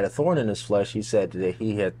that he had a thorn in his flesh, he said that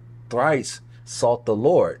he had thrice sought the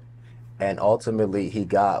Lord. And ultimately he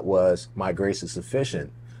got was, my grace is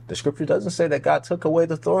sufficient. The scripture doesn't say that God took away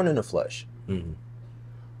the thorn in the flesh. Mm-hmm.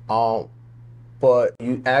 But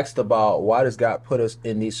you asked about why does God put us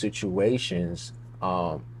in these situations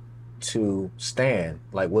to stand?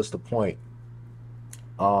 Like, what's the point?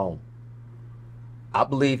 I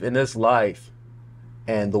believe in this life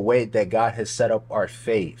and the way that God has set up our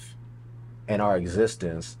faith and our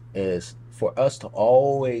existence is for us to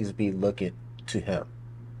always be looking to him.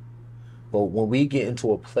 But when we get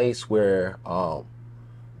into a place where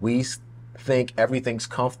we think everything's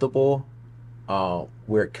comfortable,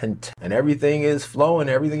 we're content and everything is flowing,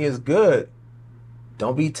 everything is good,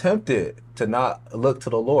 don't be tempted to not look to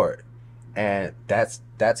the Lord. And that's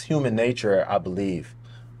human nature, I believe.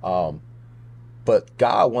 But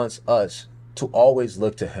God wants us to always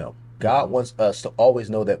look to him. God wants us to always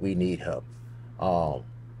know that we need him.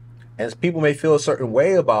 And people may feel a certain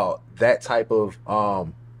way about that type of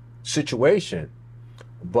situation,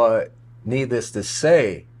 but needless to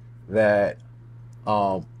say that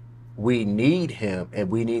we need him, and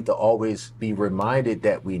we need to always be reminded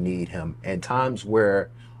that we need him. And times where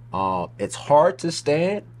it's hard to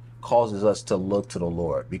stand causes us to look to the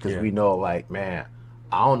Lord, because we know, like, man,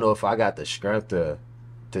 I don't know if I got the strength to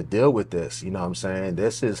deal with this. You know what I'm saying?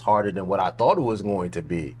 This is harder than what I thought it was going to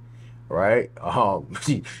be, right?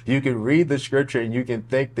 You can read the scripture and you can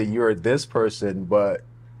think that you're this person, but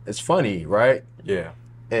it's funny, right? Yeah.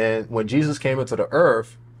 And when Jesus came into the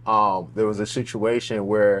earth, there was a situation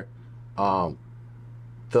where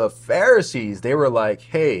the Pharisees, they were like,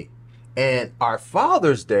 hey, in our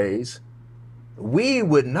fathers' days, we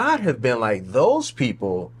would not have been like those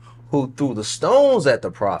people who threw the stones at the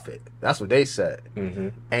prophet. That's what they said. Mm-hmm.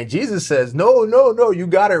 And Jesus says, no, you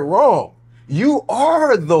got it wrong. You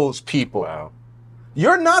are those people. Wow.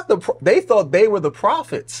 You're not they thought they were the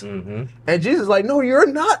prophets. Mm-hmm. And Jesus is like, no, you're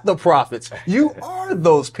not the prophets. You are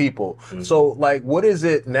those people. Mm-hmm. So, like, what is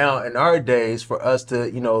it now in our days for us to,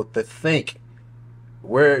 to think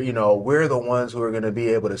we're the ones who are going to be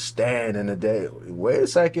able to stand in the day? Wait a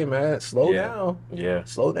second, man. Slow down. Yeah.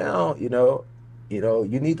 Slow down. You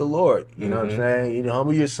need the Lord. You know what I'm saying?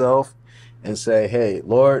 Humble yourself and say, hey,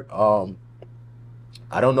 Lord,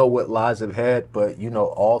 I don't know what lies ahead, but you know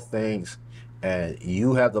all things. And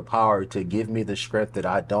you have the power to give me the strength that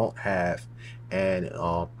I don't have. And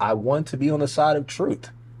I want to be on the side of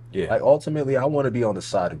truth. Yeah. Like, ultimately, I want to be on the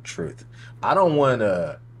side of truth. I don't want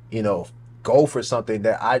to, go for something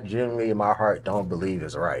that I genuinely in my heart don't believe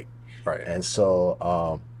is right. Right. And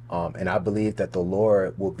so, and I believe that the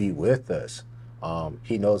Lord will be with us.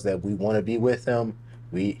 He knows that we want to be with him.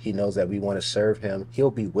 He knows that we want to serve him.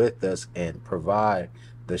 He'll be with us and provide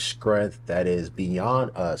the strength that is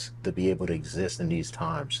beyond us to be able to exist in these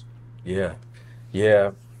times. Yeah.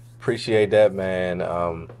 Appreciate that, man.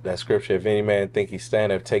 That scripture, if any man think he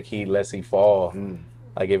standeth, take heed lest he fall.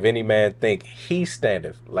 Like, if any man think he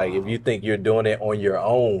standeth, like, if you think you're doing it on your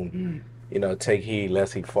own, take heed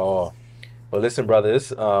lest he fall. Well, listen, brother,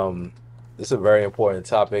 this is a very important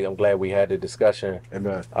topic. I'm glad we had the discussion.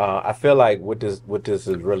 Amen. I feel like what this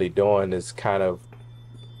is really doing is kind of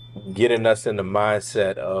getting us in the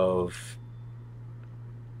mindset of,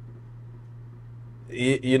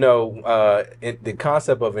 the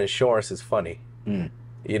concept of insurance is funny,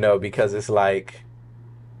 because it's like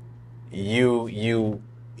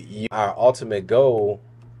our ultimate goal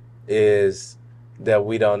is that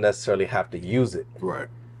we don't necessarily have to use it. Right.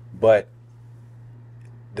 But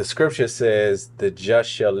the scripture says the just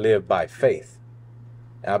shall live by faith.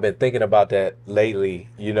 And I've been thinking about that lately.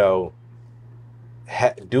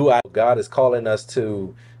 God is calling us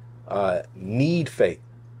to need faith.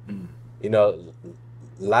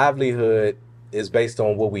 Livelihood is based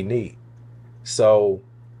on what we need. So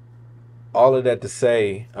all of that to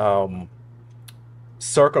say,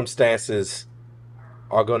 circumstances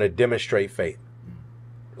are going to demonstrate faith.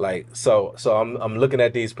 Like, so I'm looking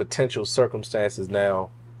at these potential circumstances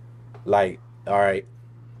now, like, all right,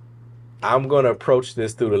 I'm going to approach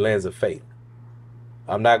this through the lens of faith.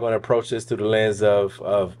 I'm not going to approach this through the lens of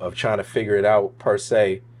trying to figure it out per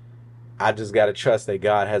se. I just got to trust that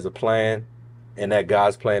God has a plan, and that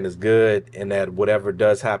God's plan is good, and that whatever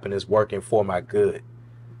does happen is working for my good.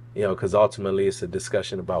 You know, because ultimately it's a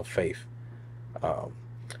discussion about faith.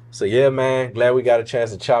 So yeah, man, glad we got a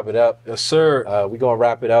chance to chop it up. Yes, sir. We're going to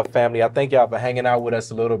wrap it up, family. I thank y'all for hanging out with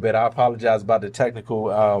us a little bit. I apologize about the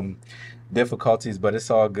technical difficulties, but it's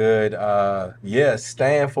all good. Yeah,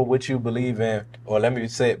 stand for what you believe in, or let me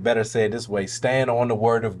say it this way, stand on the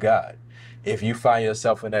word of God if you find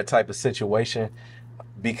yourself in that type of situation,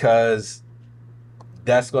 because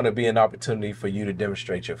that's going to be an opportunity for you to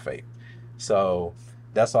demonstrate your faith. So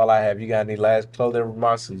that's all I have. You got any last closing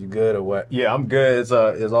remarks? Are you good or what? Yeah, I'm good. It's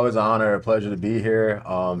always an honor and a pleasure to be here.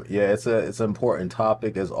 Yeah, it's an important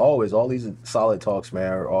topic as always. All these solid talks,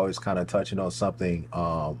 man, are always kind of touching on something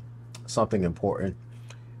important.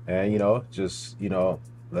 And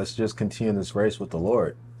let's just continue this race with the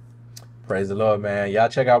Lord. Praise the Lord, man. Y'all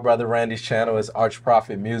check out Brother Randy's channel. It's Arch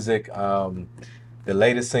Prophet Music. The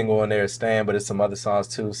latest single on there is Stand, but it's some other songs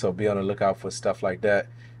too. So be on the lookout for stuff like that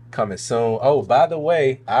coming soon. Oh, by the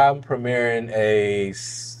way, I'm premiering a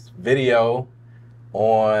video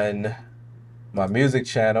on my music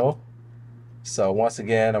channel. So once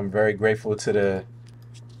again, I'm very grateful to the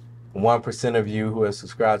 1% of you who have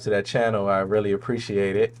subscribed to that channel. I really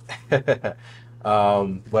appreciate it.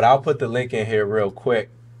 But I'll put the link in here real quick.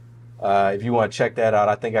 If you want to check that out,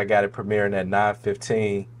 I think I got it premiering at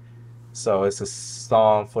 9:15. So it's a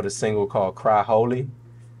song for the single called Cry Holy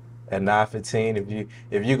at 9:15.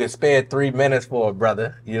 If you could spare 3 minutes for a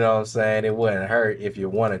brother, you know what I'm saying, it wouldn't hurt if you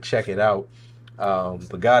want to check it out.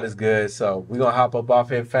 But God is good. So we're going to hop up off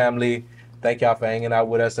here, family. Thank y'all for hanging out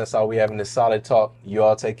with us. That's all we have in this solid talk. You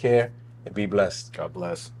all take care and be blessed. God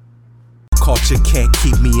bless. Culture can't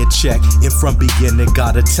keep me in check. And from beginning,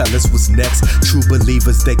 gotta tell us what's next. True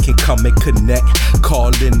believers, they can come and connect. Call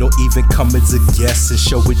in or even come as a guest and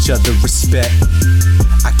show each other respect.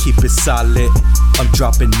 I keep it solid. I'm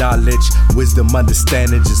dropping knowledge, wisdom,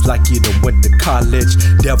 understanding, just like you done went to college.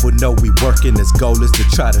 Devil know we working, his goal is to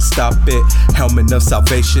try to stop it. Helmet of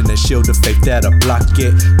salvation and shield of faith that'll block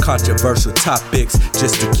it. Controversial topics,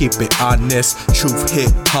 just to keep it honest. Truth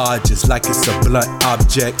hit hard, just like it's a blunt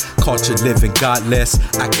object. Culture living godless,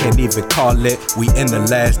 I can't even call it. We in the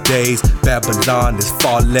last days, Babylon is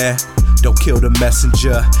falling. Don't kill the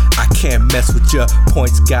messenger, I can't mess with ya.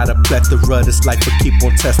 Points got a plethora, this life will keep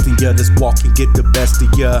on testing ya. This walk can get the best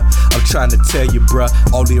of ya. I'm trying to tell you, bruh,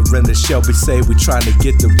 all the arena Shelby say we trying to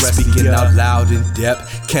get the rest of ya. Speaking out loud in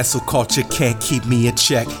depth, cancel culture can't keep me in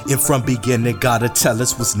check. And from beginning, gotta tell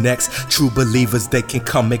us what's next. True believers, they can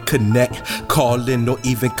come and connect. Call in or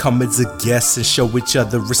even come as a guest and show each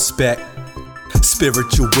other respect.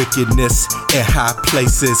 Spiritual wickedness in high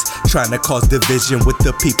places, trying to cause division with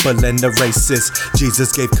the people and the races.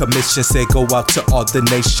 Jesus gave commission, say go out to all the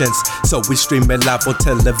nations. So we streaming live on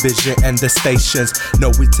television and the stations. No,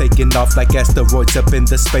 we taking off like asteroids up in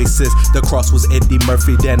the spaces. The cross was Eddie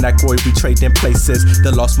Murphy, Dan Aykroyd, we trading places.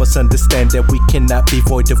 The lost must understand that we cannot be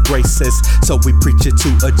void of graces. So we preach it to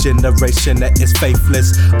a generation that is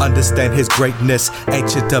faithless. Understand his greatness,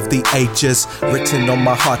 ancient of the ages. Written on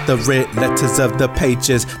my heart, the red letters of the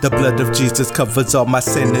pages. The blood of Jesus covers all my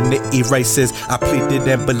sin and it erases. I plead it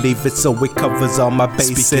and believe it, so it covers all my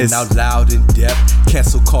bases. Speaking out loud in depth,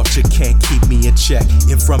 cancel culture can't keep me in check.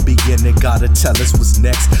 And from beginning, gotta tell us what's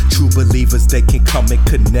next. True believers, they can come and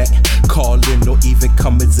connect. Call in or even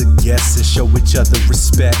come as a guest and show each other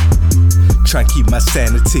respect. Try and keep my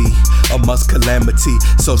sanity amongst calamity.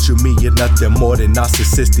 Social media, nothing more than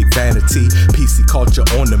narcissistic vanity. PC culture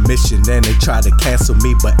on a mission and they try to cancel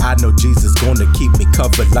me, but I know Jesus gonna keep me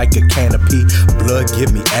covered like a canopy. Blood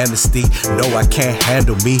give me amnesty. No, I can't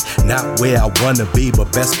handle me. Not where I wanna be,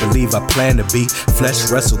 but best believe I plan to be.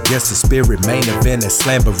 Flesh wrestle against the spirit, main event and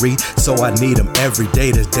slambery. So I need them every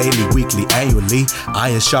day, the daily, weekly, annually.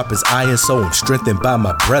 Iron sharp as iron, so I'm strengthened by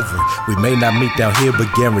my brethren. We may not meet down here,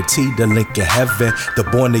 but guaranteed the link in heaven. The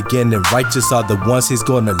born again and righteous are the ones he's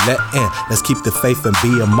gonna let in. Let's keep the faith and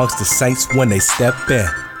be amongst the saints when they step in.